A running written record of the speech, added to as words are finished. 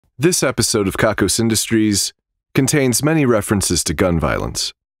This episode of Kakos Industries contains many references to gun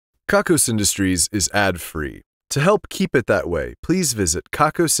violence. Kakos Industries is ad-free. To help keep it that way, please visit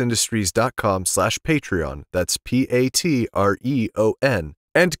kakosindustries.com/Patreon, that's Patreon,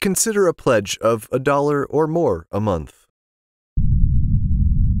 and consider a pledge of $1 or more a month.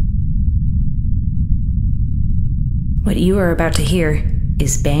 What you are about to hear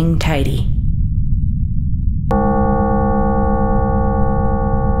is Bang Tidy.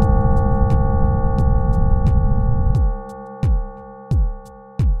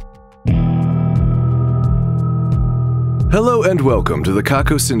 Hello and welcome to the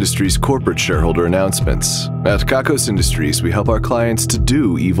Kakos Industries corporate shareholder announcements. At Kakos Industries, we help our clients to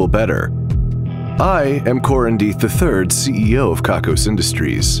do evil better. I am Corandeeth III, CEO of Kakos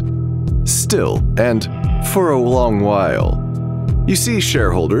Industries. Still, and for a long while. You see,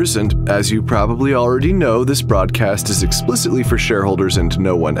 shareholders, and as you probably already know, this broadcast is explicitly for shareholders and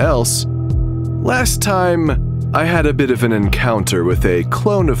no one else. Last time, I had a bit of an encounter with a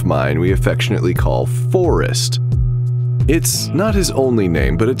clone of mine we affectionately call Forrest. It's not his only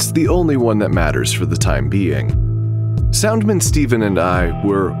name, but it's the only one that matters for the time being. Soundman Steven and I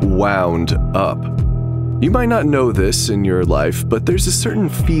were wound up. You might not know this in your life, but there's a certain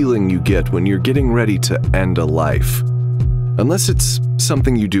feeling you get when you're getting ready to end a life. Unless it's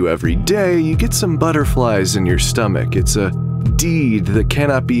something you do every day, you get some butterflies in your stomach. It's a deed that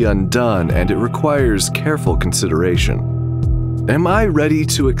cannot be undone, and it requires careful consideration. Am I ready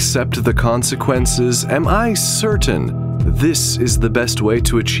to accept the consequences? Am I certain this is the best way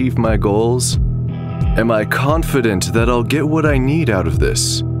to achieve my goals? Am I confident that I'll get what I need out of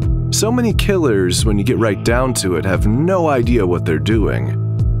this? So many killers, when you get right down to it, have no idea what they're doing.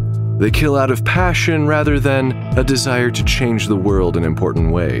 They kill out of passion rather than a desire to change the world in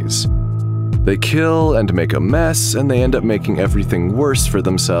important ways. They kill and make a mess, and they end up making everything worse for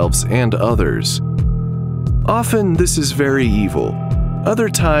themselves and others. Often this is very evil. Other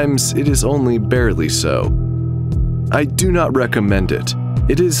times it is only barely so. I do not recommend it.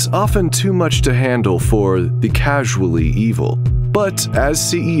 It is often too much to handle for the casually evil. But as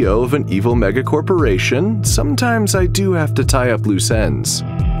CEO of an evil megacorporation, sometimes I do have to tie up loose ends.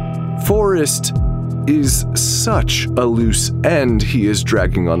 Forrest is such a loose end he is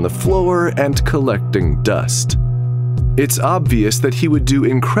dragging on the floor and collecting dust. It's obvious that he would do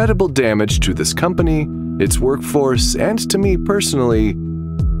incredible damage to this company, its workforce, and to me personally,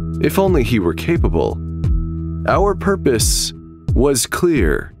 if only he were capable. Our purpose was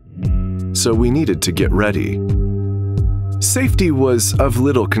clear, so we needed to get ready. Safety was of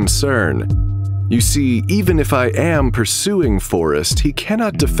little concern. You see, even if I am pursuing Forrest, he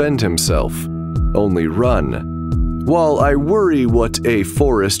cannot defend himself, only run. While I worry what a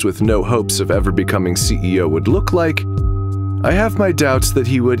Forrest with no hopes of ever becoming CEO would look like, I have my doubts that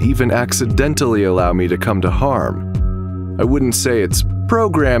he would even accidentally allow me to come to harm. I wouldn't say it's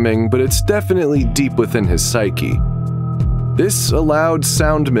programming, but it's definitely deep within his psyche. This allowed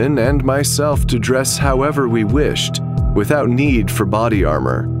Soundman and myself to dress however we wished, without need for body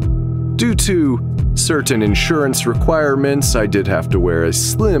armor. Due to certain insurance requirements, I did have to wear a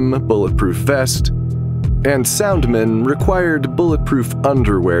slim, bulletproof vest, and Soundman required bulletproof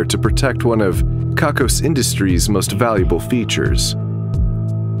underwear to protect one of Kakos Industries' most valuable features.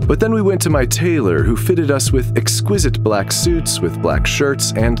 But then we went to my tailor, who fitted us with exquisite black suits with black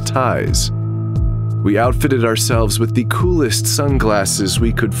shirts and ties. We outfitted ourselves with the coolest sunglasses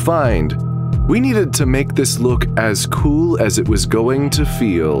we could find. We needed to make this look as cool as it was going to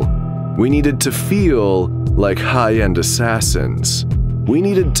feel. We needed to feel like high-end assassins. We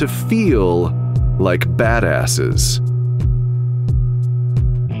needed to feel like badasses.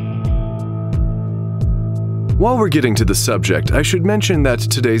 While we're getting to the subject, I should mention that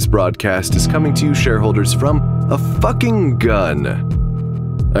today's broadcast is coming to you shareholders from a fucking gun.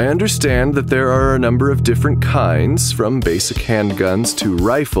 I understand that there are a number of different kinds, from basic handguns to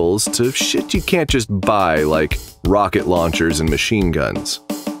rifles to shit you can't just buy like rocket launchers and machine guns.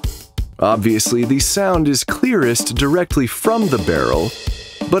 Obviously, the sound is clearest directly from the barrel,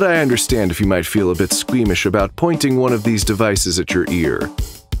 but I understand if you might feel a bit squeamish about pointing one of these devices at your ear,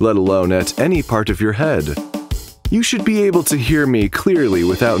 let alone at any part of your head. You should be able to hear me clearly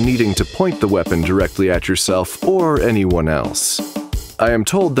without needing to point the weapon directly at yourself or anyone else. I am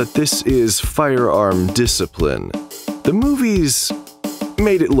told that this is firearm discipline. The movies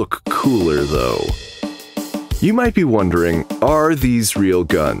made it look cooler, though. You might be wondering, are these real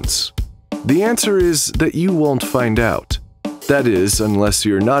guns? The answer is that you won't find out. That is, unless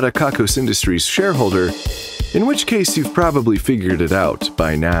you're not a Kakos Industries shareholder, in which case you've probably figured it out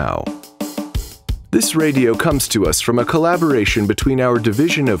by now. This radio comes to us from a collaboration between our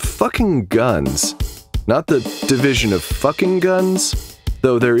division of fucking guns, not the division of fucking guns,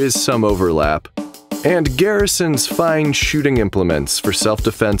 though there is some overlap, and Garrison's fine shooting implements for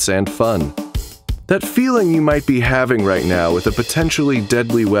self-defense and fun. That feeling you might be having right now with a potentially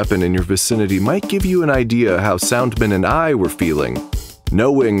deadly weapon in your vicinity might give you an idea how Soundman and I were feeling,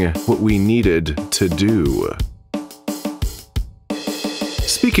 knowing what we needed to do.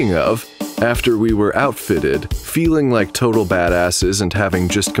 Speaking of, after we were outfitted, feeling like total badasses and having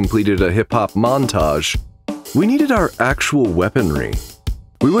just completed a hip-hop montage, we needed our actual weaponry.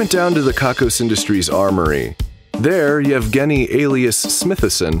 We went down to the Kakos Industries armory. There, Yevgeny alias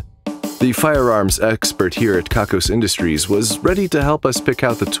Smithison, the firearms expert here at Kakos Industries, was ready to help us pick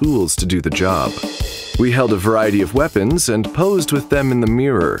out the tools to do the job. We held a variety of weapons and posed with them in the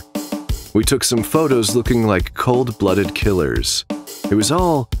mirror. We took some photos looking like cold-blooded killers. It was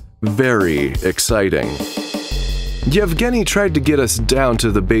all very exciting. Yevgeny tried to get us down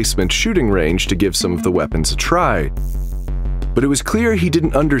to the basement shooting range to give some of the weapons a try, but it was clear he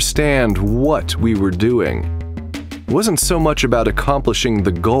didn't understand what we were doing. It wasn't so much about accomplishing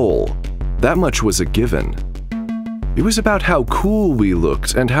the goal, that much was a given. It was about how cool we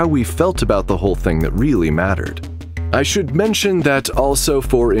looked and how we felt about the whole thing that really mattered. I should mention that also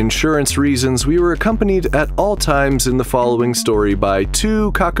for insurance reasons, we were accompanied at all times in the following story by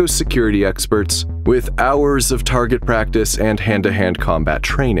 2 Kakos security experts with hours of target practice and hand-to-hand combat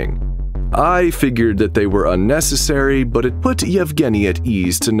training. I figured that they were unnecessary, but it put Yevgeny at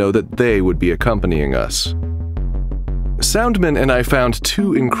ease to know that they would be accompanying us. Soundman and I found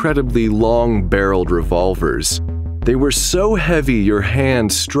 2 incredibly long-barreled revolvers. They were so heavy your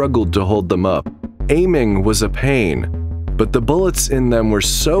hand struggled to hold them up. Aiming was a pain, but the bullets in them were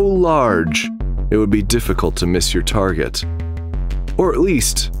so large, it would be difficult to miss your target. Or at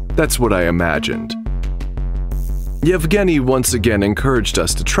least, that's what I imagined. Yevgeny once again encouraged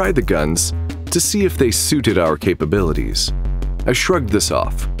us to try the guns to see if they suited our capabilities. I shrugged this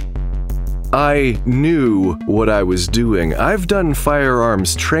off. I knew what I was doing. I've done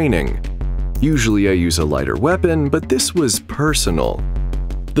firearms training. Usually I use a lighter weapon, but this was personal.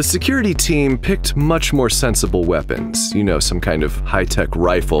 The security team picked much more sensible weapons, you know, some kind of high-tech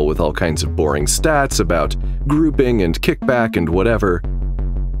rifle with all kinds of boring stats about grouping and kickback and whatever.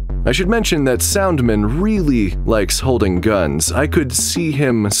 I should mention that Soundman really likes holding guns. I could see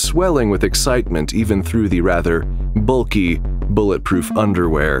him swelling with excitement even through the rather bulky, bulletproof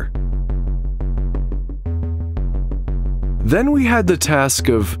underwear. Then we had the task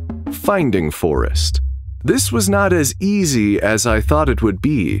of finding Forrest. This was not as easy as I thought it would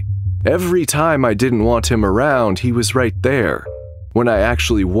be. Every time I didn't want him around, he was right there. When I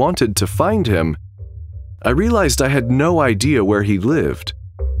actually wanted to find him, I realized I had no idea where he lived.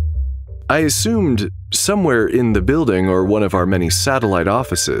 I assumed somewhere in the building or one of our many satellite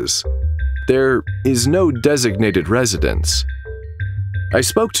offices. There is no designated residence. I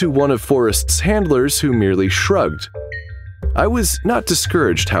spoke to one of Forrest's handlers who merely shrugged. I was not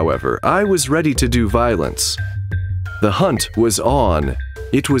discouraged, however. I was ready to do violence. The hunt was on.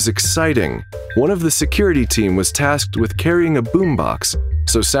 It was exciting. One of the security team was tasked with carrying a boombox,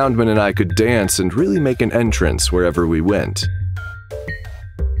 so Soundman and I could dance and really make an entrance wherever we went.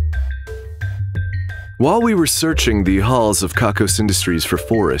 While we were searching the halls of Kakos Industries for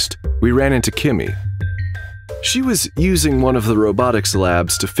Forrest, we ran into Kimmy. She was using one of the robotics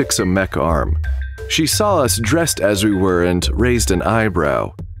labs to fix a mech arm. She saw us dressed as we were and raised an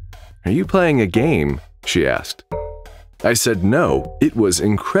eyebrow. "Are you playing a game?" she asked. I said no, it was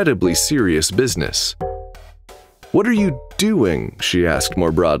incredibly serious business. "What are you doing?" she asked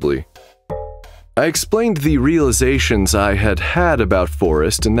more broadly. I explained the realizations I had had about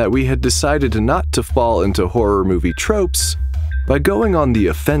Forrest and that we had decided not to fall into horror movie tropes by going on the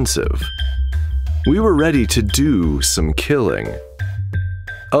offensive. We were ready to do some killing.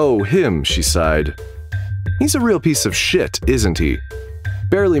 "Oh, him," she sighed. "He's a real piece of shit, isn't he?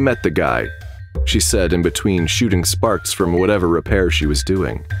 Barely met the guy," she said in between shooting sparks from whatever repair she was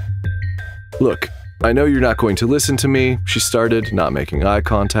doing. "Look, I know you're not going to listen to me," she started, not making eye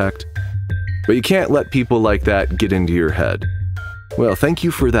contact. "But you can't let people like that get into your head." "Well, thank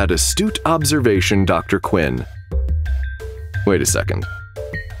you for that astute observation, Dr. Quinn." Wait a second.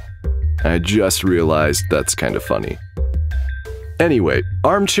 I just realized that's kind of funny. Anyway,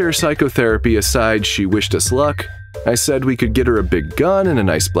 armchair psychotherapy aside, she wished us luck. I said we could get her a big gun and a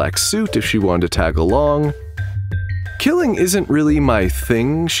nice black suit if she wanted to tag along. "Killing isn't really my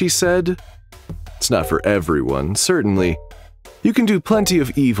thing," she said. "It's not for everyone, certainly. You can do plenty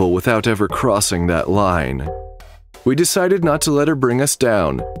of evil without ever crossing that line." We decided not to let her bring us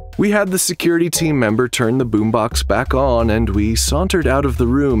down. We had the security team member turn the boombox back on, and we sauntered out of the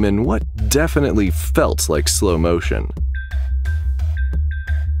room in what definitely felt like slow motion.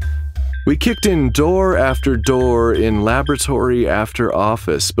 We kicked in door after door in laboratory after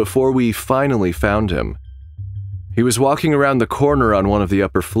office before we finally found him. He was walking around the corner on one of the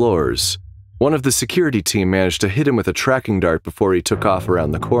upper floors. One of the security team managed to hit him with a tracking dart before he took off around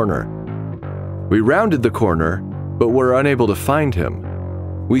the corner. We rounded the corner, but were unable to find him.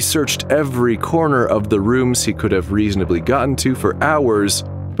 We searched every corner of the rooms he could have reasonably gotten to for hours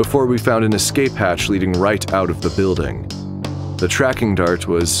before we found an escape hatch leading right out of the building. The tracking dart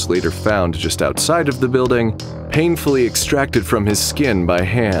was later found just outside of the building, painfully extracted from his skin by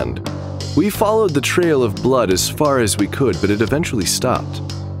hand. We followed the trail of blood as far as we could, but it eventually stopped,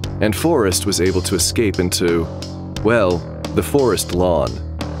 and Forrest was able to escape into, well, the forest lawn.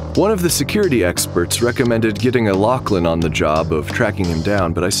 One of the security experts recommended getting a Lachlan on the job of tracking him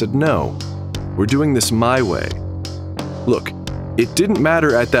down, but I said no, we're doing this my way. Look, it didn't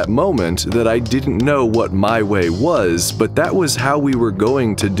matter at that moment that I didn't know what my way was, but that was how we were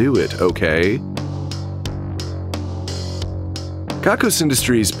going to do it, okay? Kakos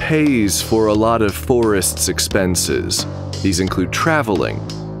Industries pays for a lot of Forrest's expenses. These include traveling.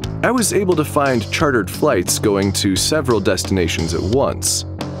 I was able to find chartered flights going to several destinations at once.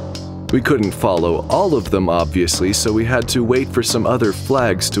 We couldn't follow all of them, obviously, so we had to wait for some other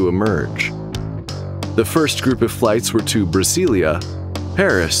flags to emerge. The first group of flights were to Brasilia,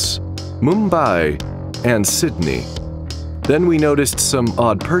 Paris, Mumbai, and Sydney. Then we noticed some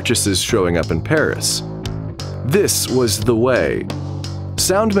odd purchases showing up in Paris. This was the way.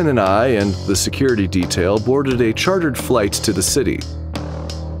 Soundman and I and the security detail boarded a chartered flight to the city.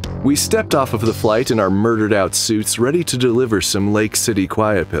 We stepped off of the flight in our murdered-out suits, ready to deliver some Lake City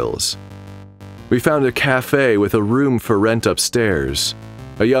quiet pills. We found a cafe with a room for rent upstairs.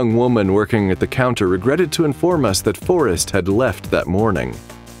 A young woman working at the counter regretted to inform us that Forrest had left that morning.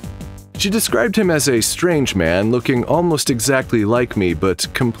 She described him as a strange man, looking almost exactly like me, but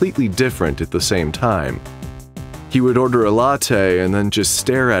completely different at the same time. He would order a latte and then just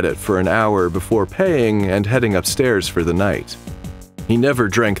stare at it for an hour before paying and heading upstairs for the night. He never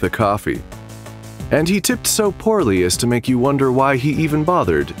drank the coffee. And he tipped so poorly as to make you wonder why he even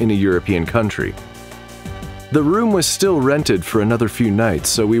bothered in a European country. The room was still rented for another few nights,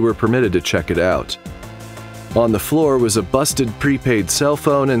 so we were permitted to check it out. On the floor was a busted prepaid cell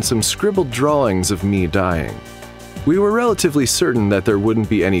phone and some scribbled drawings of me dying. We were relatively certain that there wouldn't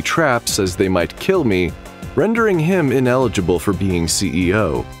be any traps as they might kill me, rendering him ineligible for being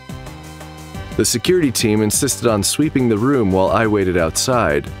CEO. The security team insisted on sweeping the room while I waited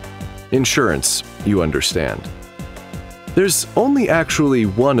outside. Insurance, you understand. There's only actually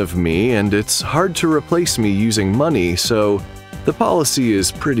one of me, and it's hard to replace me using money, so the policy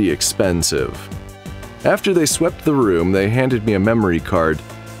is pretty expensive. After they swept the room, they handed me a memory card.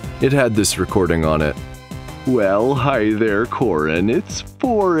 It had this recording on it. "Well, hi there, Corin. It's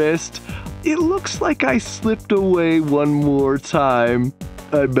Forrest. It looks like I slipped away one more time.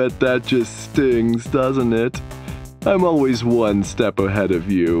 I bet that just stings, doesn't it? I'm always one step ahead of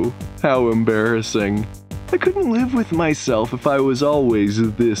you. How embarrassing. I couldn't live with myself if I was always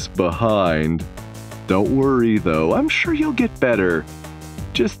this behind. Don't worry, though. I'm sure you'll get better.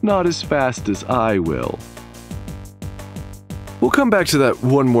 Just not as fast as I will." We'll come back to that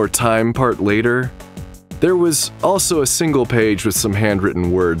one more time part later. There was also a single page with some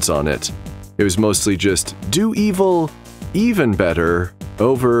handwritten words on it. It was mostly just, "Do evil even better,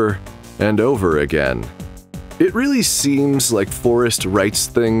 over and over again." It really seems like Forrest writes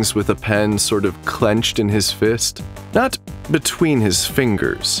things with a pen sort of clenched in his fist, not between his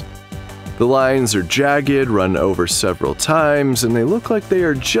fingers. The lines are jagged, run over several times, and they look like they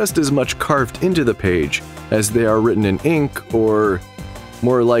are just as much carved into the page as they are written in ink or,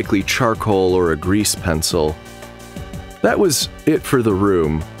 more likely, charcoal or a grease pencil. That was it for the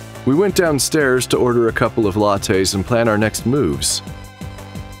room. We went downstairs to order a couple of lattes and plan our next moves.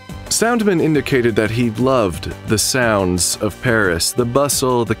 Soundman indicated that he loved the sounds of Paris, the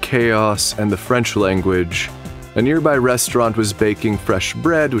bustle, the chaos, and the French language. A nearby restaurant was baking fresh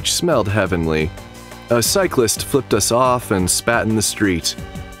bread, which smelled heavenly. A cyclist flipped us off and spat in the street.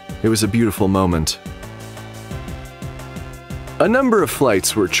 It was a beautiful moment. A number of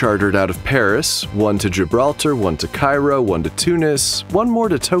flights were chartered out of Paris, one to Gibraltar, one to Cairo, one to Tunis, one more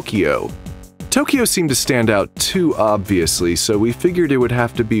to Tokyo. Tokyo seemed to stand out too obviously, so we figured it would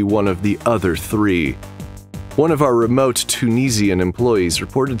have to be one of the other three. One of our remote Tunisian employees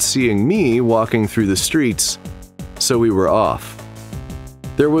reported seeing me walking through the streets, so we were off.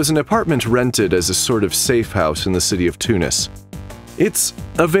 There was an apartment rented as a sort of safe house in the city of Tunis. It's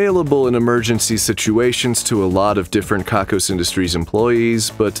available in emergency situations to a lot of different Kakos Industries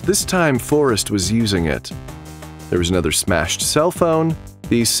employees, but this time Forrest was using it. There was another smashed cell phone.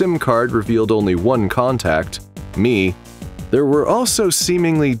 The SIM card revealed only one contact, me. There were also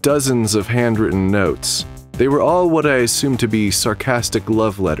seemingly dozens of handwritten notes. They were all what I assumed to be sarcastic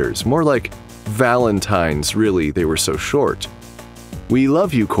love letters, more like Valentines, really, they were so short. "We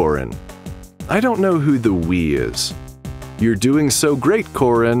love you, Corin." I don't know who the "we" is. "You're doing so great,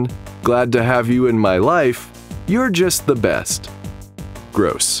 Corin. Glad to have you in my life. You're just the best."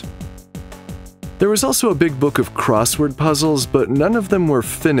 Gross. There was also a big book of crossword puzzles, but none of them were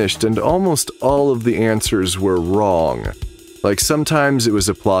finished and almost all of the answers were wrong. Like sometimes it was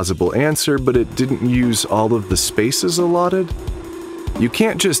a plausible answer, but it didn't use all of the spaces allotted. You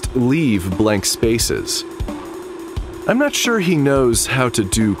can't just leave blank spaces. I'm not sure he knows how to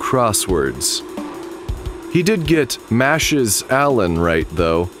do crosswords. He did get Mash's Allen right,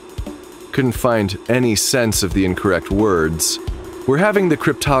 though. Couldn't find any sense of the incorrect words. We're having the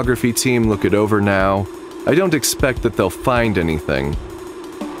cryptography team look it over now. I don't expect that they'll find anything.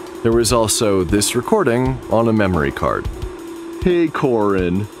 There was also this recording on a memory card. "Hey,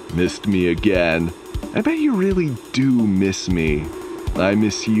 Corin. Missed me again. I bet you really do miss me. I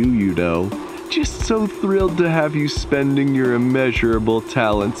miss you, you know. Just so thrilled to have you spending your immeasurable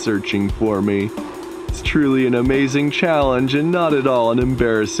talent searching for me. It's truly an amazing challenge and not at all an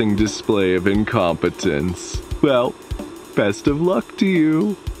embarrassing display of incompetence. Well, best of luck to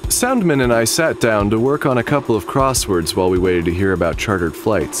you." Soundman and I sat down to work on a couple of crosswords while we waited to hear about chartered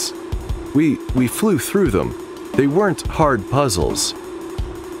flights. We flew through them. They weren't hard puzzles.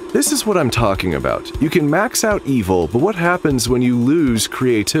 This is what I'm talking about. You can max out evil, but what happens when you lose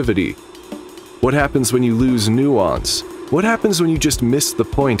creativity? What happens when you lose nuance? What happens when you just miss the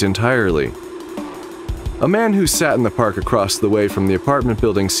point entirely? A man who sat in the park across the way from the apartment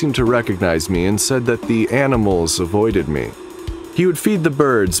building seemed to recognize me and said that the animals avoided me. He would feed the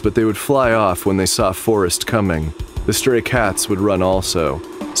birds, but they would fly off when they saw Forrest coming. The stray cats would run also.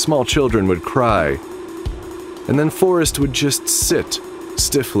 Small children would cry. And then Forrest would just sit,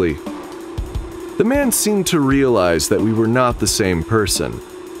 stiffly. The man seemed to realize that we were not the same person.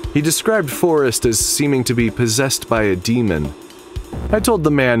 He described Forrest as seeming to be possessed by a demon. I told the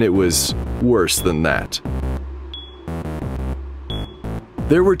man it was worse than that.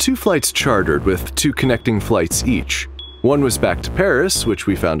 There were 2 flights chartered with 2 connecting flights each. One was back to Paris, which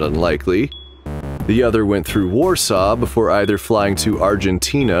we found unlikely. The other went through Warsaw before either flying to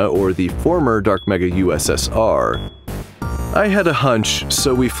Argentina or the former Dark Mega USSR. I had a hunch,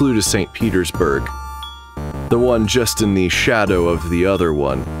 so we flew to St. Petersburg. The one just in the shadow of the other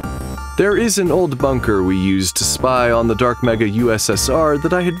one. There is an old bunker we used to spy on the Dark Mega USSR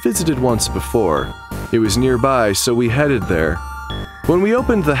that I had visited once before. It was nearby, so we headed there. When we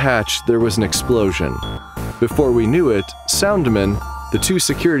opened the hatch, there was an explosion. Before we knew it, Soundman, the 2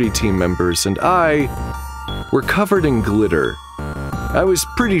 security team members, and I were covered in glitter. I was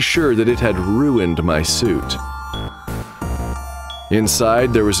pretty sure that it had ruined my suit.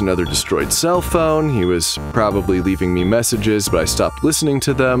 Inside, there was another destroyed cell phone. He was probably leaving me messages, but I stopped listening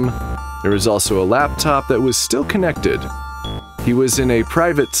to them. There was also a laptop that was still connected. He was in a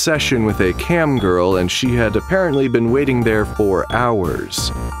private session with a cam girl, and she had apparently been waiting there for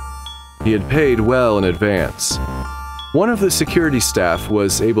hours. He had paid well in advance. One of the security staff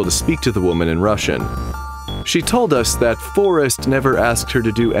was able to speak to the woman in Russian. She told us that Forrest never asked her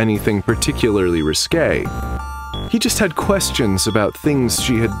to do anything particularly risque. He just had questions about things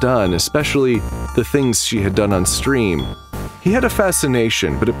she had done, especially the things she had done on stream. He had a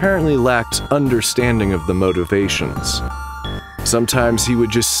fascination, but apparently lacked understanding of the motivations. Sometimes he would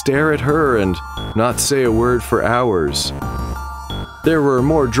just stare at her and not say a word for hours. There were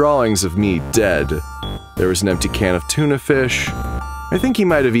more drawings of me dead. There was an empty can of tuna fish. I think he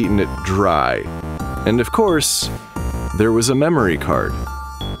might have eaten it dry. And of course, there was a memory card.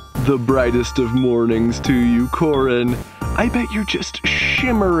 "The brightest of mornings to you, Corin. I bet you're just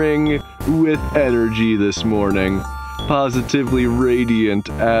shimmering with energy this morning. Positively radiant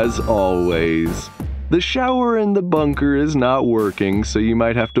as always. The shower in the bunker is not working, so you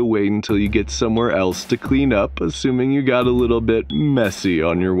might have to wait until you get somewhere else to clean up, assuming you got a little bit messy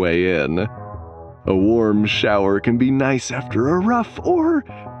on your way in. A warm shower can be nice after a rough or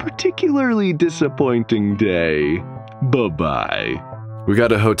particularly disappointing day. Bye-bye." We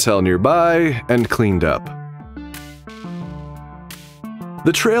got a hotel nearby and cleaned up.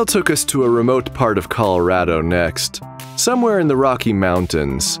 The trail took us to a remote part of Colorado next, somewhere in the Rocky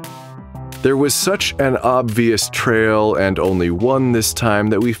Mountains. There was such an obvious trail, and only one this time,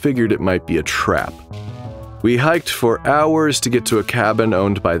 that we figured it might be a trap. We hiked for hours to get to a cabin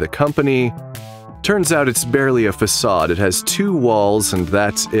owned by the company. Turns out it's barely a facade. It has 2 walls and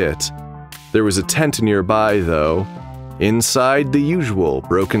that's it. There was a tent nearby though. Inside, the usual: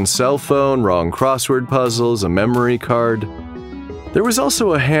 broken cell phone, wrong crossword puzzles, a memory card. There was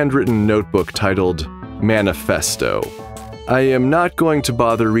also a handwritten notebook titled Manifesto. I am not going to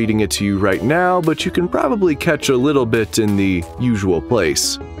bother reading it to you right now, but you can probably catch a little bit in the usual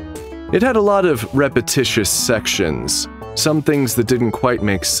place. It had a lot of repetitious sections, some things that didn't quite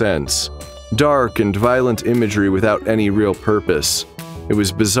make sense, dark and violent imagery without any real purpose. It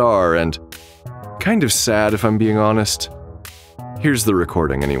was bizarre and kind of sad, if I'm being honest. Here's the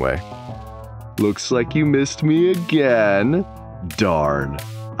recording anyway. Looks like you missed me again. Darn.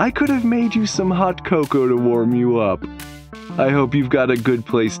 I could have made you some hot cocoa to warm you up. I hope you've got a good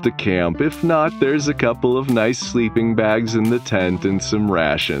place to camp. If not, there's a couple of nice sleeping bags in the tent and some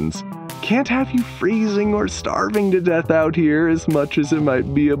rations. Can't have you freezing or starving to death out here, as much as it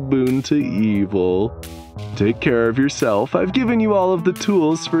might be a boon to evil. Take care of yourself. I've given you all of the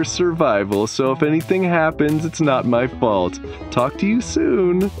tools for survival, so if anything happens, it's not my fault. Talk to you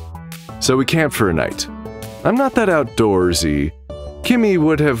soon. So we camped for a night. I'm not that outdoorsy. Kimmy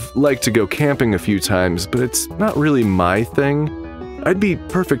would have liked to go camping a few times, but it's not really my thing. I'd be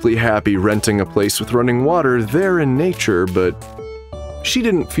perfectly happy renting a place with running water there in nature, but she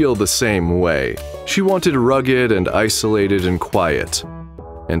didn't feel the same way. She wanted rugged and isolated and quiet.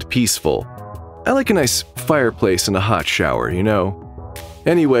 And peaceful. I like a nice fireplace and a hot shower, you know?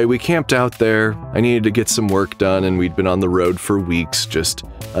 Anyway, we camped out there. I needed to get some work done, and we'd been on the road for weeks, just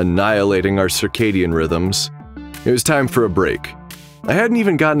annihilating our circadian rhythms. It was time for a break. I hadn't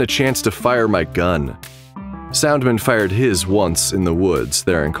even gotten a chance to fire my gun. Soundman fired his once in the woods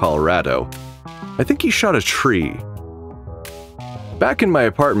there in Colorado. I think he shot a tree. Back in my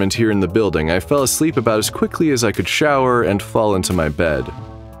apartment here in the building, I fell asleep about as quickly as I could shower and fall into my bed.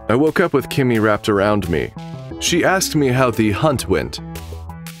 I woke up with Kimmy wrapped around me. She asked me how the hunt went.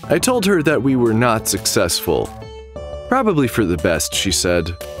 I told her that we were not successful. Probably for the best, she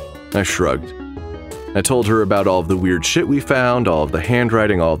said. I shrugged. I told her about all of the weird shit we found, all of the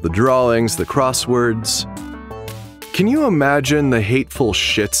handwriting, all of the drawings, the crosswords. Can you imagine the hateful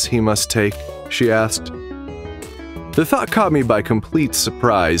shits he must take? She asked. The thought caught me by complete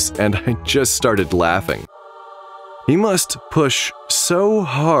surprise, and I just started laughing. He must push so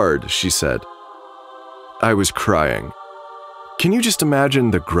hard, she said. I was crying. Can you just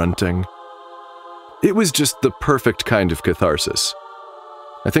imagine the grunting? It was just the perfect kind of catharsis.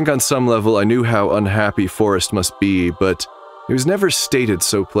 I think on some level I knew how unhappy Forrest must be, but it was never stated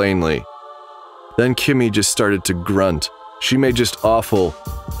so plainly. Then Kimmy just started to grunt. She made just awful,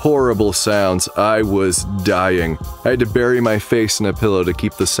 horrible sounds. I was dying. I had to bury my face in a pillow to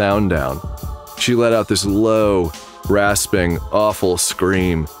keep the sound down. She let out this low, rasping, awful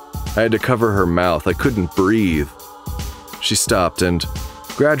scream. I had to cover her mouth. I couldn't breathe. She stopped, and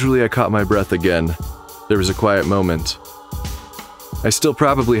gradually I caught my breath again. There was a quiet moment. I still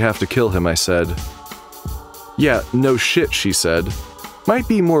probably have to kill him, I said. Yeah, no shit, she said. Might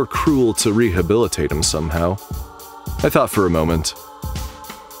be more cruel to rehabilitate him somehow. I thought for a moment.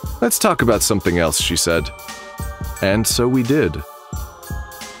 Let's talk about something else, she said. And so we did.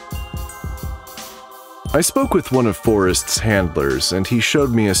 I spoke with one of Forrest's handlers, and he showed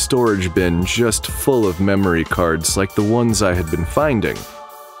me a storage bin just full of memory cards like the ones I had been finding.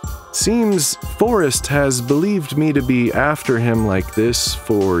 Seems Forrest has believed me to be after him like this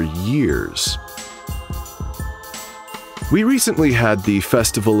for years. We recently had the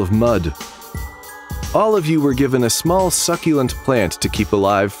Festival of Mud. All of you were given a small succulent plant to keep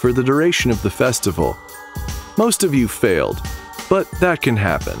alive for the duration of the festival. Most of you failed, but that can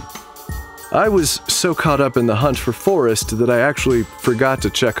happen. I was so caught up in the hunt for Forrest that I actually forgot to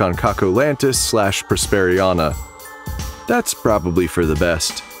check on Cacolantis/Prosperiana. That's probably for the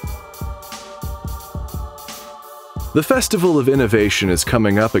best. The Festival of Innovation is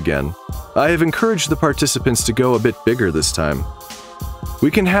coming up again. I have encouraged the participants to go a bit bigger this time.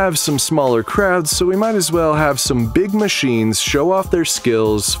 We can have some smaller crowds, so we might as well have some big machines show off their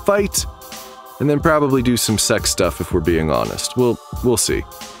skills, fight, and then probably do some sex stuff if we're being honest. We'll see.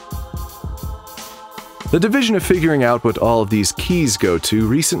 The division of figuring out what all of these keys go to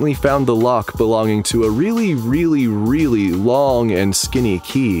recently found the lock belonging to a really long and skinny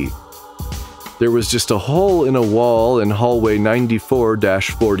key. There was just a hole in a wall in hallway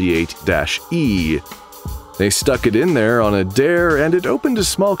 94-48-E. They stuck it in there on a dare, and it opened a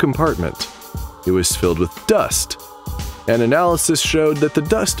small compartment. It was filled with dust. An analysis showed that the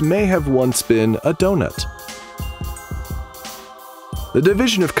dust may have once been a donut. The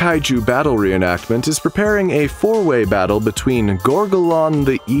Division of Kaiju Battle Reenactment is preparing a four-way battle between Gorgolon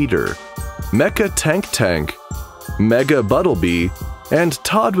the Eater, Mecha Tank, Mega Buttlebee, and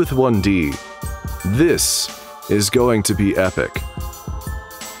Todd with 1D. This is going to be epic.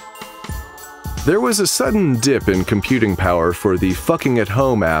 There was a sudden dip in computing power for the Fucking at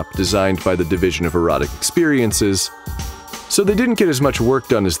Home app designed by the Division of Erotic Experiences, so they didn't get as much work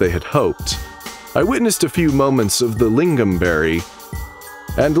done as they had hoped. I witnessed a few moments of the Lingonberry,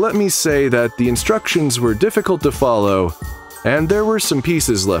 and let me say that the instructions were difficult to follow, and there were some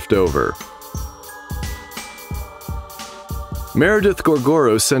pieces left over. Meredith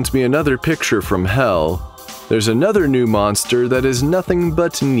Gorgoro sent me another picture from hell. There's another new monster that is nothing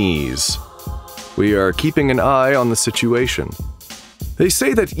but knees. We are keeping an eye on the situation. They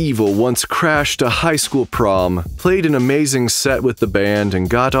say that Evil once crashed a high school prom, played an amazing set with the band, and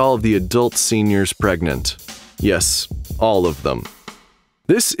got all of the adult seniors pregnant. Yes, all of them.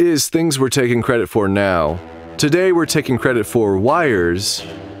 This is things we're taking credit for now. Today we're taking credit for wires,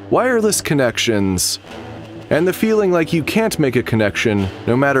 wireless connections, and the feeling like you can't make a connection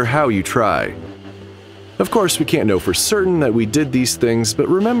no matter how you try. Of course, we can't know for certain that we did these things, but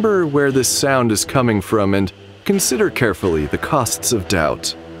remember where this sound is coming from and consider carefully the costs of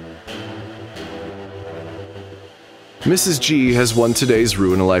doubt. Mrs. G has won today's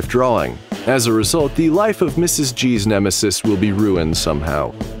Ruin a Life drawing. As a result, the life of Mrs. G's nemesis will be ruined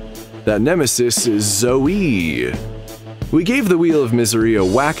somehow. That nemesis is Zoe. We gave the Wheel of Misery a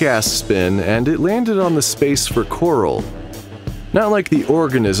whack-ass spin, and it landed on the space for coral. Not like the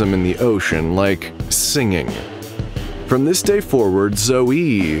organism in the ocean, like singing. From this day forward,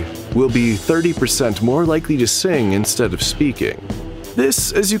 Zoe will be 30% more likely to sing instead of speaking.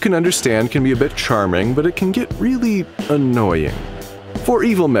 This, as you can understand, can be a bit charming, but it can get really annoying. For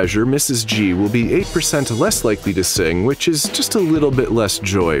evil measure, Mrs. G will be 8% less likely to sing, which is just a little bit less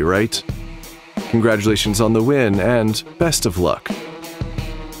joy, right? Congratulations on the win, and best of luck.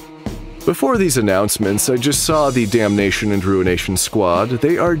 Before these announcements, I just saw the Damnation and Ruination squad.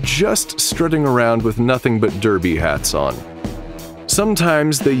 They are just strutting around with nothing but derby hats on.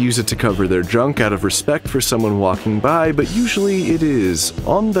 Sometimes they use it to cover their junk out of respect for someone walking by, but usually it is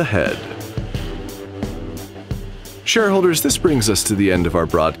on the head. Shareholders, this brings us to the end of our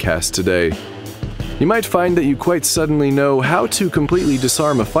broadcast today. You might find that you quite suddenly know how to completely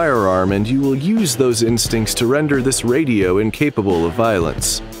disarm a firearm, and you will use those instincts to render this radio incapable of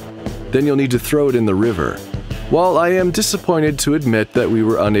violence. Then you'll need to throw it in the river. While I am disappointed to admit that we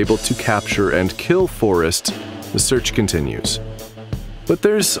were unable to capture and kill Forrest, the search continues. But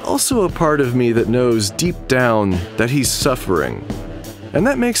there's also a part of me that knows deep down that he's suffering. And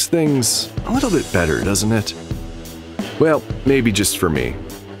that makes things a little bit better, doesn't it? Well, maybe just for me.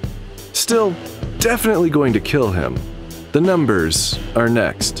 Still, definitely going to kill him. The numbers are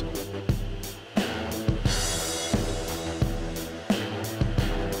next.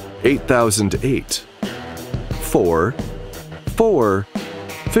 8008, 4,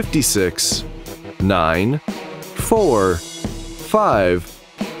 56, 9, 4, 5,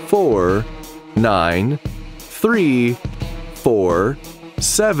 4, 9, 3, 4,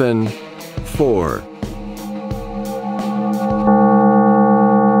 7, 4.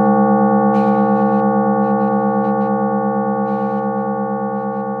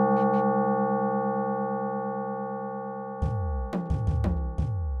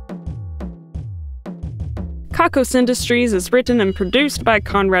 Kakos Industries is written and produced by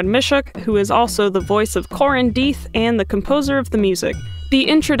Conrad Mishuk, who is also the voice of Corin Deeth and the composer of the music. The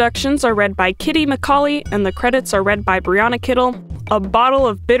introductions are read by Kitty McCauley, and the credits are read by Brianna Kittle, a bottle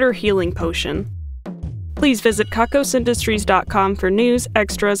of bitter healing potion. Please visit kakosindustries.com for news,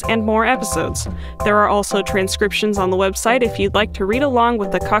 extras, and more episodes. There are also transcriptions on the website if you'd like to read along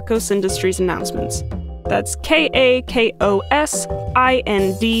with the Kakos Industries announcements. That's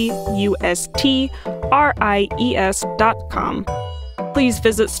KAKOSINDUSTRIES.com. Please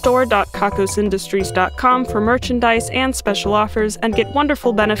visit store.kakosindustries.com for merchandise and special offers, and get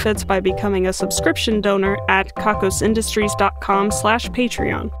wonderful benefits by becoming a subscription donor at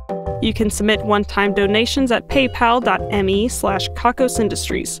kakosindustries.com/Patreon. You can submit one-time donations at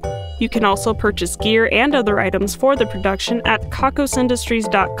paypal.me/kakosindustries. You can also purchase gear and other items for the production at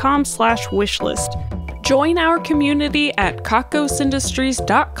kakosindustries.com/wishlist. Join our community at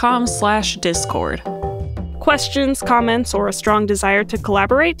kakosindustries.com/discord. Questions, comments, or a strong desire to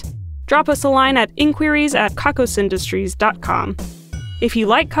collaborate? Drop us a line at inquiries@kakosindustries.com. If you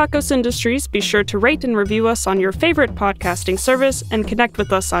like Kakos Industries, be sure to rate and review us on your favorite podcasting service and connect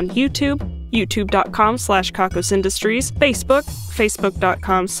with us on YouTube, youtube.com/kakosindustries, Facebook,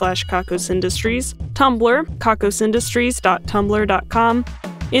 facebook.com/kakosindustries, Tumblr, kakosindustries.tumblr.com,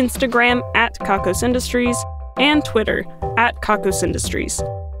 Instagram @kakosindustries, and Twitter @kakosindustries.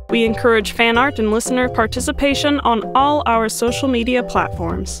 We encourage fan art and listener participation on all our social media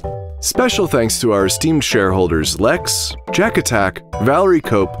platforms. Special thanks to our esteemed shareholders Lex, Jack Attack, Valerie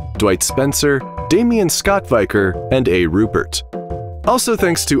Cope, Dwight Spencer, Damian Scott Viker, and A. Rupert. Also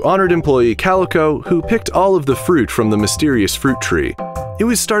thanks to honored employee Calico, who picked all of the fruit from the mysterious fruit tree. It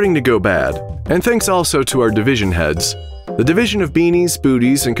was starting to go bad. And thanks also to our division heads. The division of beanies,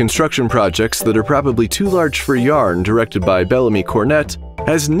 booties, and construction projects that are probably too large for yarn, directed by Bellamy Cornett,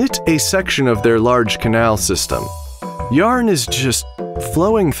 has knit a section of their large canal system. Yarn is just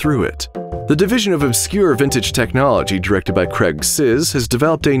flowing through it. The division of obscure vintage technology, directed by Craig Sizz, has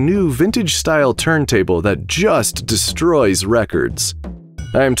developed a new vintage-style turntable that just destroys records.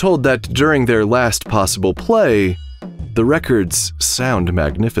 I am told that during their last possible play, the records sound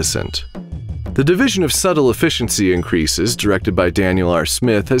magnificent. The division of subtle efficiency increases, directed by Daniel R.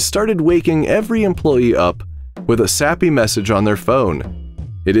 Smith, has started waking every employee up with a sappy message on their phone.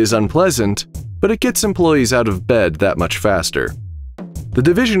 It is unpleasant, but it gets employees out of bed that much faster. The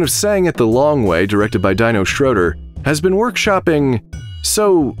division of Saying It the Long Way, directed by Dino Schroeder, has been workshopping,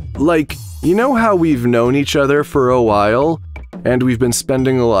 you know how we've known each other for a while, and we've been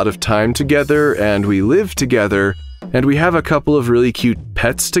spending a lot of time together, and we live together, and we have a couple of really cute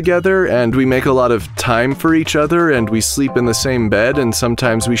pets together, and we make a lot of time for each other, and we sleep in the same bed, and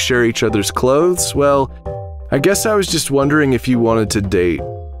sometimes we share each other's clothes? Well, I guess I was just wondering if you wanted to date.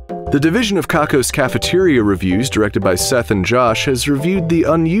 The division of Kakos Cafeteria Reviews, directed by Seth and Josh, has reviewed the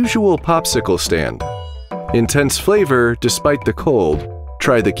unusual popsicle stand. Intense flavor, despite the cold.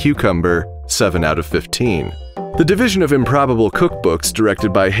 Try the cucumber, 7 out of 15. The division of Improbable Cookbooks,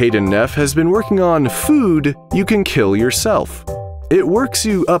 directed by Hayden Neff, has been working on food you can kill yourself. It works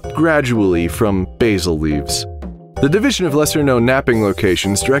you up gradually from basil leaves. The division of lesser-known napping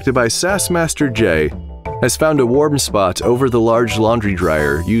locations, directed by Sassmaster J, has found a warm spot over the large laundry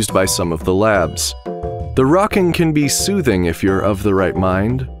dryer used by some of the labs. The rocking can be soothing if you're of the right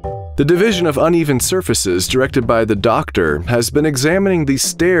mind. The division of Uneven Surfaces, directed by the Doctor, has been examining the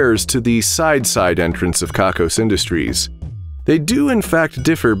stairs to the side entrance of Kakos Industries. They do in fact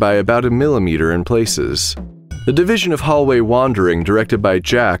differ by about 1 millimeter in places. The division of Hallway Wandering, directed by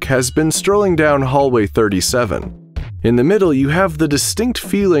Jack, has been strolling down hallway 37. In the middle, you have the distinct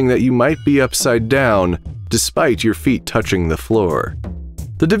feeling that you might be upside down, despite your feet touching the floor.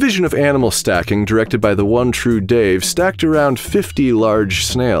 The division of Animal Stacking, directed by the one true Dave, stacked around 50 large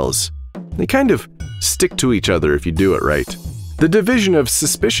snails. They kind of stick to each other if you do it right. The division of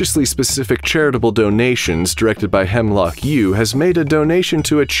Suspiciously Specific Charitable Donations, directed by Hemlock U, has made a donation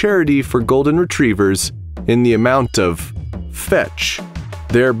to a charity for golden retrievers in the amount of fetch.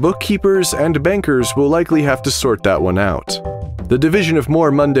 Their bookkeepers and bankers will likely have to sort that one out. The division of More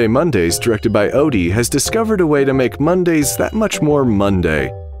Monday Mondays, directed by Odie, has discovered a way to make Mondays that much more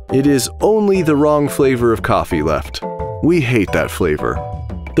Monday. It is only the wrong flavor of coffee left. We hate that flavor.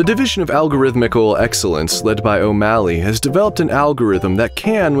 The division of Algorithmical Excellence, led by O'Malley, has developed an algorithm that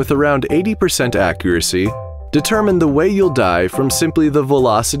can, with around 80% accuracy, determine the way you'll die from simply the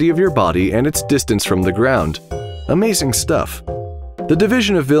velocity of your body and its distance from the ground. Amazing stuff. The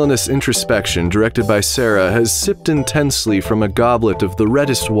division of Villainous Introspection, directed by Sarah, has sipped intensely from a goblet of the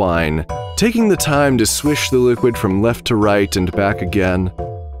reddest wine, taking the time to swish the liquid from left to right and back again.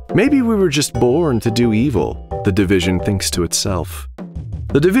 Maybe we were just born to do evil, the division thinks to itself.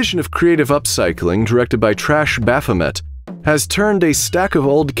 The division of Creative Upcycling, directed by Trash Baphomet, has turned a stack of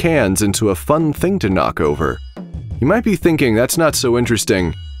old cans into a fun thing to knock over. You might be thinking that's not so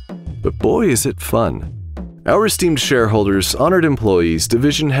interesting, but boy is it fun. Our esteemed shareholders, honored employees,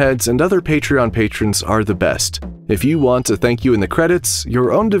 division heads, and other Patreon patrons are the best. If you want a thank you in the credits,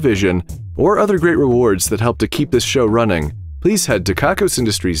 your own division, or other great rewards that help to keep this show running, please head to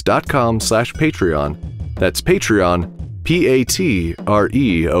kakosindustries.com/Patreon. That's Patreon, Patreon.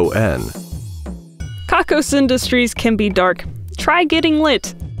 Kakos Industries can be dark. Try getting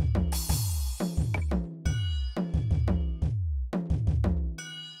lit.